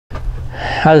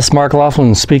Hi, this is Mark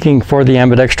Laughlin speaking for the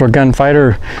Ambidextrous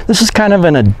Gunfighter. This is kind of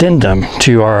an addendum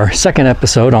to our second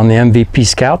episode on the MVP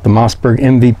Scout, the Mossberg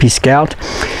MVP Scout.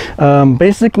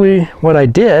 Basically what I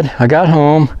did, I got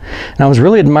home and I was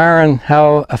really admiring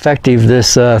how effective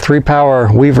this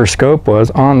 3-power Weaver scope was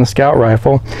on the Scout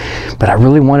rifle, but I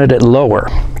really wanted it lower.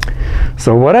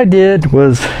 So what I did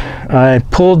was I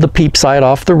pulled the peep sight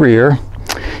off the rear,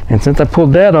 and since I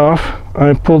pulled that off,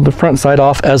 I pulled the front sight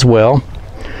off as well.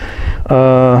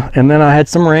 And then I had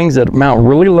some rings that mount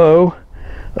really low.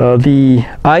 The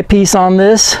eyepiece on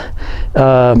this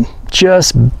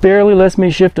just barely lets me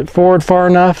shift it forward far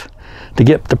enough to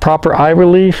get the proper eye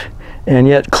relief and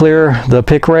yet clear the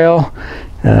pick rail.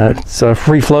 It's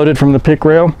free floated from the pick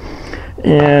rail,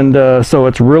 and so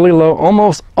it's really low,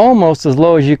 almost as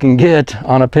low as you can get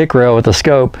on a pick rail with a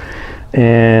scope,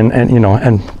 and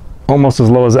almost as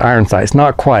low as the iron sights.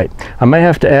 Not quite. I may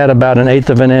have to add about 1/8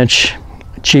 of an inch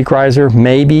cheek riser,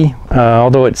 maybe,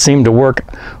 although it seemed to work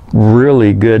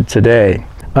really good today.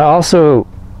 I also,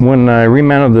 when I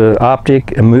remounted the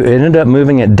Optic, it ended up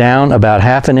moving it down about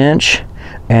 1/2 inch,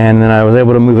 and then I was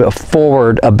able to move it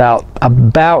forward about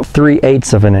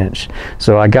 3/8 of an inch.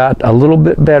 So I got a little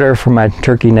bit better for my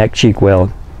turkey neck cheek weld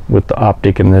with the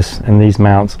Optic in these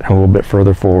mounts, and a little bit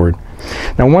further forward.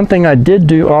 Now, one thing I did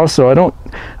do also,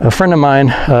 a friend of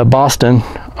mine, Boston,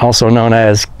 also known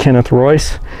as Kenneth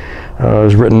Royce,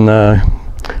 has written a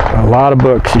lot of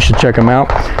books. You should check him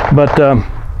out. But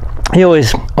he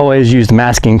always used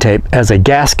masking tape as a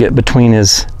gasket between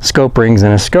his scope rings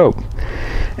and his scope.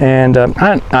 And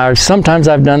sometimes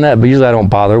I've done that, but usually I don't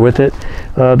bother with it.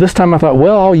 This time I thought,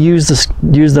 well, I'll use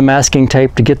the masking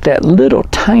tape to get that little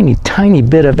tiny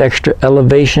bit of extra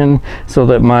elevation so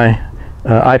that my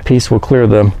eyepiece will clear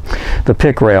the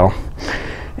pick rail.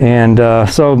 And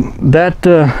so that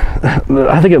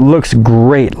I think it looks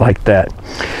great like that.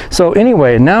 So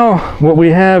anyway, now what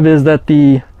we have is that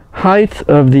the height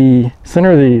of the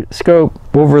center of the scope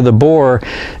over the bore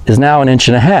is now 1.5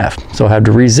 inches. So I have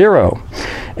to re-zero.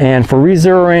 And for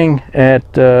re-zeroing at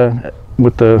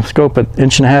with the scope at 1.5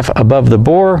 inches above the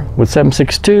bore with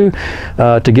 7.62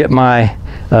 to get my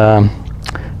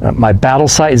my battle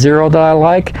sight zero that I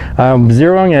like, I'm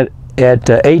zeroing at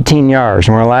 18 yards,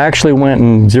 where I actually went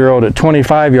and zeroed at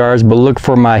 25 yards, but look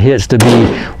for my hits to be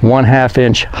 1/2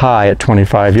 inch high at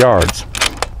 25 yards.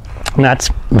 And that's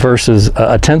versus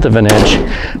 1/10 of an inch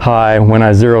high when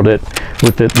I zeroed it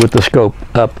with the scope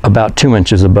up about 2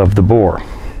 inches above the bore.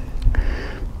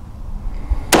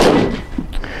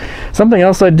 Something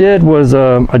else I did was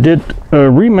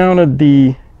remounted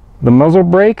the muzzle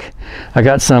brake. I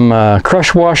got some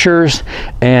crush washers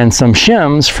and some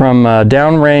shims from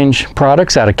Downrange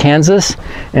Products out of Kansas,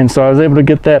 and so I was able to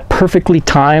get that perfectly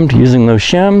timed using those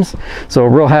shims. So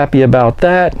real happy about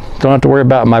that. Don't have to worry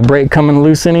about my brake coming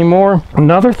loose anymore.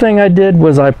 Another thing I did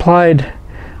was I applied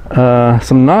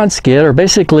some non-skid, or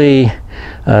basically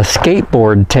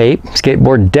skateboard tape,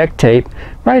 skateboard deck tape,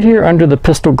 right here under the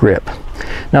pistol grip.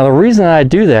 Now the reason I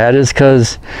do that is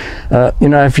because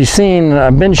if you've seen,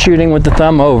 I've been shooting with the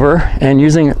thumb over and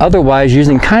otherwise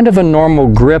using kind of a normal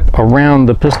grip around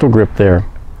the pistol grip there,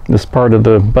 this part of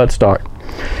the buttstock.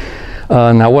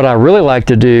 Now what I really like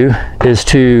to do is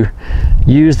to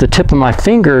use the tip of my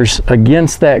fingers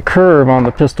against that curve on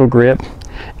the pistol grip,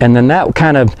 and then that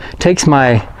kind of takes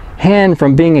my hand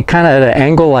from being kind of at an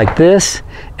angle like this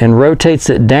and rotates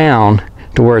it down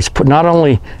to where it's not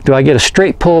only do I get a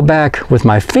straight pull back with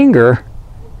my finger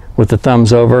with the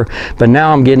thumbs over, but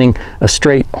now I'm getting a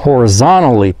straight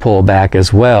horizontally pull back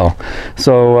as well.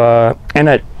 So and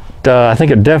I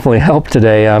think it definitely helped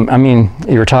today. I mean,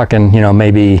 you're talking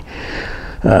maybe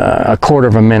a 1/4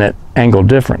 of a minute angle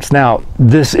difference. Now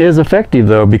this is effective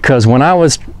though, because when I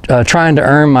was trying to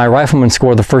earn my rifleman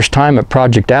score the first time at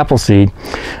Project Appleseed,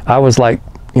 I was like,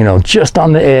 just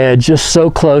on the edge, just so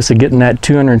close to getting that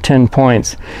 210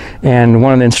 points. And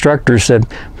one of the instructors said,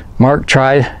 Mark,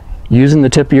 try using the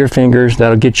tip of your fingers.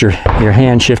 That'll get your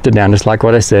hand shifted down, just like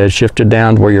what I said, shifted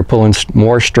down to where you're pulling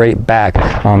more straight back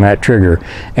on that trigger.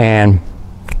 And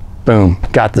boom,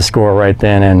 got the score right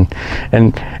then.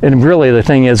 And really the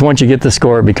thing is, once you get the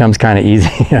score, it becomes kind of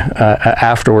easy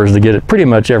afterwards to get it pretty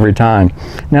much every time.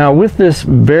 Now with this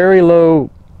very low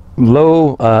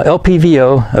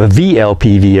LPVO,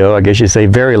 VLPVO, I guess you say,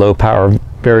 very low power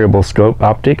variable scope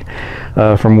optic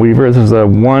from Weaver. This is a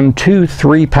 1, 2,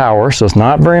 3 power, so it's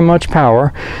not very much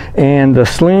power. And the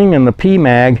sling and the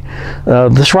P-mag,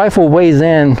 this rifle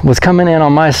was coming in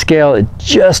on my scale at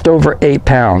just over 8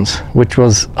 pounds, which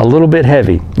was a little bit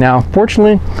heavy. Now,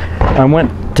 fortunately, I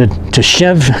went to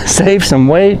save some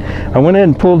weight, I went ahead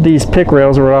and pulled these pick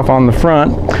rails right off on the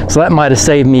front. So that might have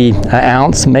saved me an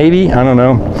ounce, maybe, I don't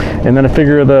know. And then I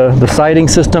figure the sighting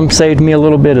system saved me a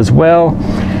little bit as well.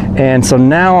 And so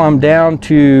now I'm down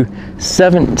to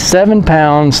 7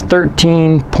 pounds,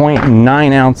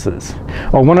 13.9 ounces.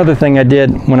 Oh, one other thing I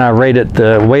did when I weighted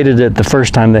it the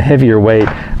first time, the heavier weight,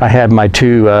 I had my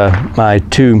two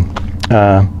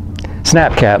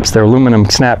snap caps. They're aluminum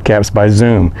snap caps by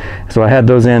Zoom. So I had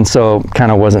those in, so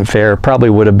kind of wasn't fair. Probably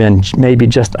would have been maybe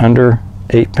just under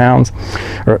 8 pounds,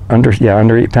 or under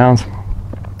 8 pounds.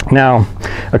 Now,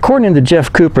 according to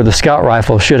Jeff Cooper, the Scout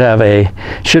rifle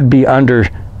should be under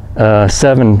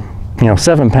 7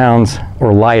 pounds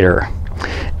or lighter,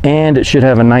 and it should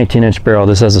have a 19-inch barrel.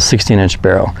 This has a 16-inch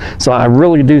barrel. So I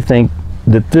really do think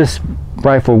that this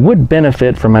rifle would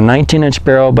benefit from a 19-inch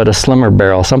barrel, but a slimmer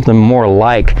barrel, something more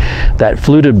like that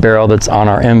fluted barrel that's on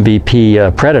our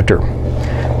MVP Predator,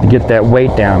 to get that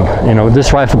weight down. You know,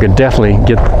 this rifle could definitely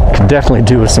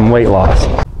do with some weight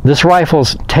loss. This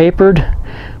rifle's tapered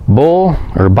bull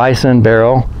or bison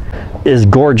barrel is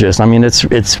gorgeous. I mean, it's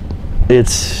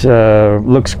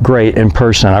looks great in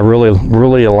person. I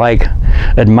really like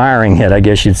admiring it, I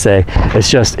guess you'd say. It's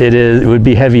just, it would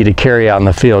be heavy to carry out in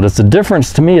the field. It's the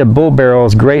difference to me. A bull barrel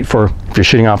is great if you're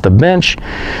shooting off the bench,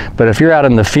 but if you're out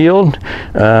in the field,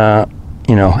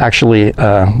 you know, actually,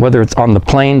 whether it's on the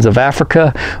plains of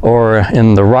Africa or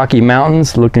in the Rocky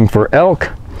Mountains looking for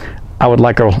elk, I would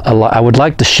like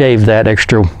to shave that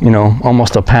extra, you know,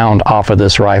 almost a pound off of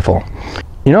this rifle.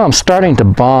 You know, I'm starting to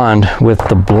bond with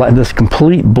this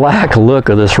complete black look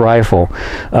of this rifle.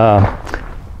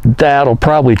 That'll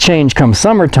probably change come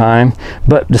summertime,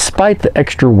 but despite the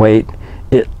extra weight,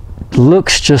 it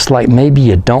looks just like maybe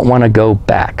you don't want to go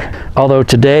back. Although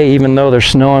today, even though there's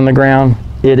snow on the ground,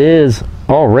 it is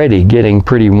already getting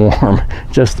pretty warm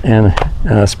just in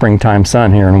springtime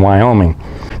sun here in Wyoming.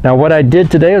 Now what I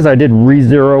did today is I did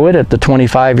re-zero it at the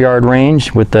 25-yard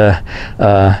range with the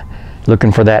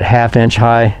looking for that half-inch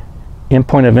high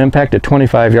point of impact at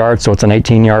 25 yards, so it's an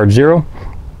 18-yard zero.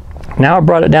 Now I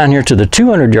brought it down here to the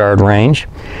 200-yard range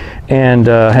and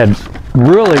had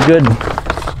really good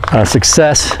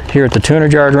success here at the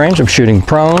 200-yard range. I'm shooting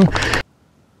prone.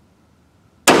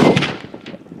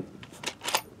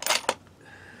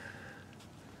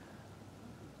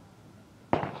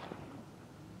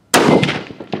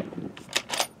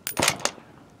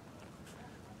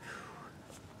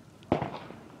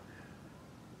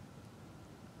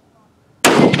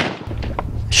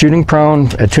 Shooting prone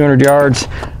at 200 yards.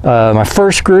 My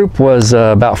first group was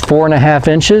about 4.5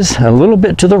 inches, a little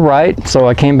bit to the right, so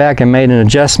I came back and made an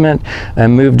adjustment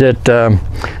and moved it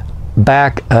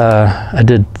back. I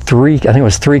did I think it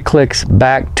was 3 clicks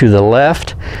back to the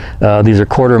left. These are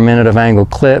 1/4 minute of angle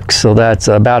clicks, so that's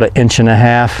about 1.5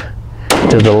 inches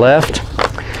to the left.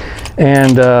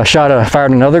 And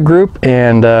fired another group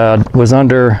and was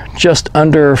just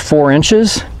under 4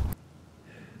 inches.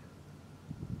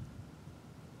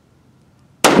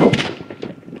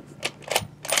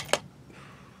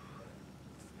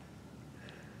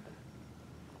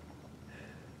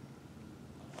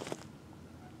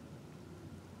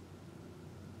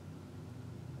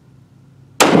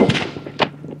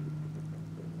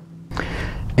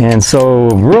 And so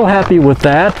real happy with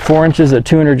that. 4 inches at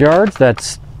 200 yards.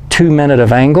 That's 2 minutes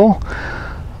of angle.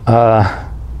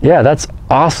 Yeah, that's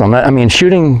awesome. I mean,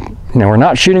 shooting, you know, we're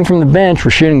not shooting from the bench,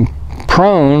 we're shooting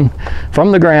prone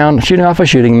from the ground, shooting off a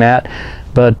shooting mat,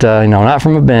 but you know, not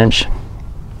from a bench,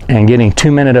 and getting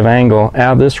 2 minutes of angle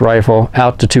out of this rifle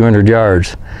out to 200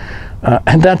 yards.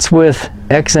 And that's with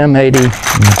XM80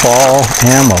 ball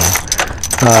ammo.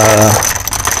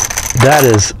 That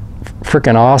is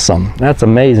freaking awesome. That's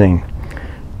amazing.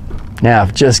 Now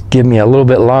just give me a little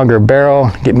bit longer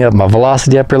barrel, get me up my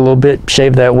velocity up here a little bit,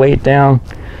 shave that weight down,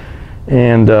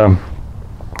 and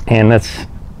let's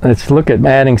look at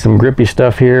adding some grippy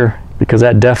stuff here, because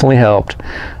that definitely helped.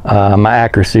 My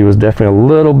accuracy was definitely a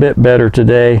little bit better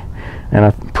today, and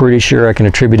I'm pretty sure I can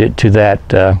attribute it to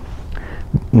that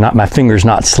not my fingers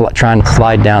not trying to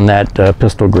slide down that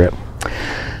pistol grip.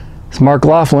 It's Mark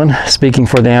Laughlin speaking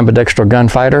for the Ambidextrous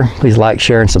Gunfighter. Please like,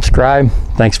 share, and subscribe.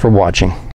 Thanks for watching.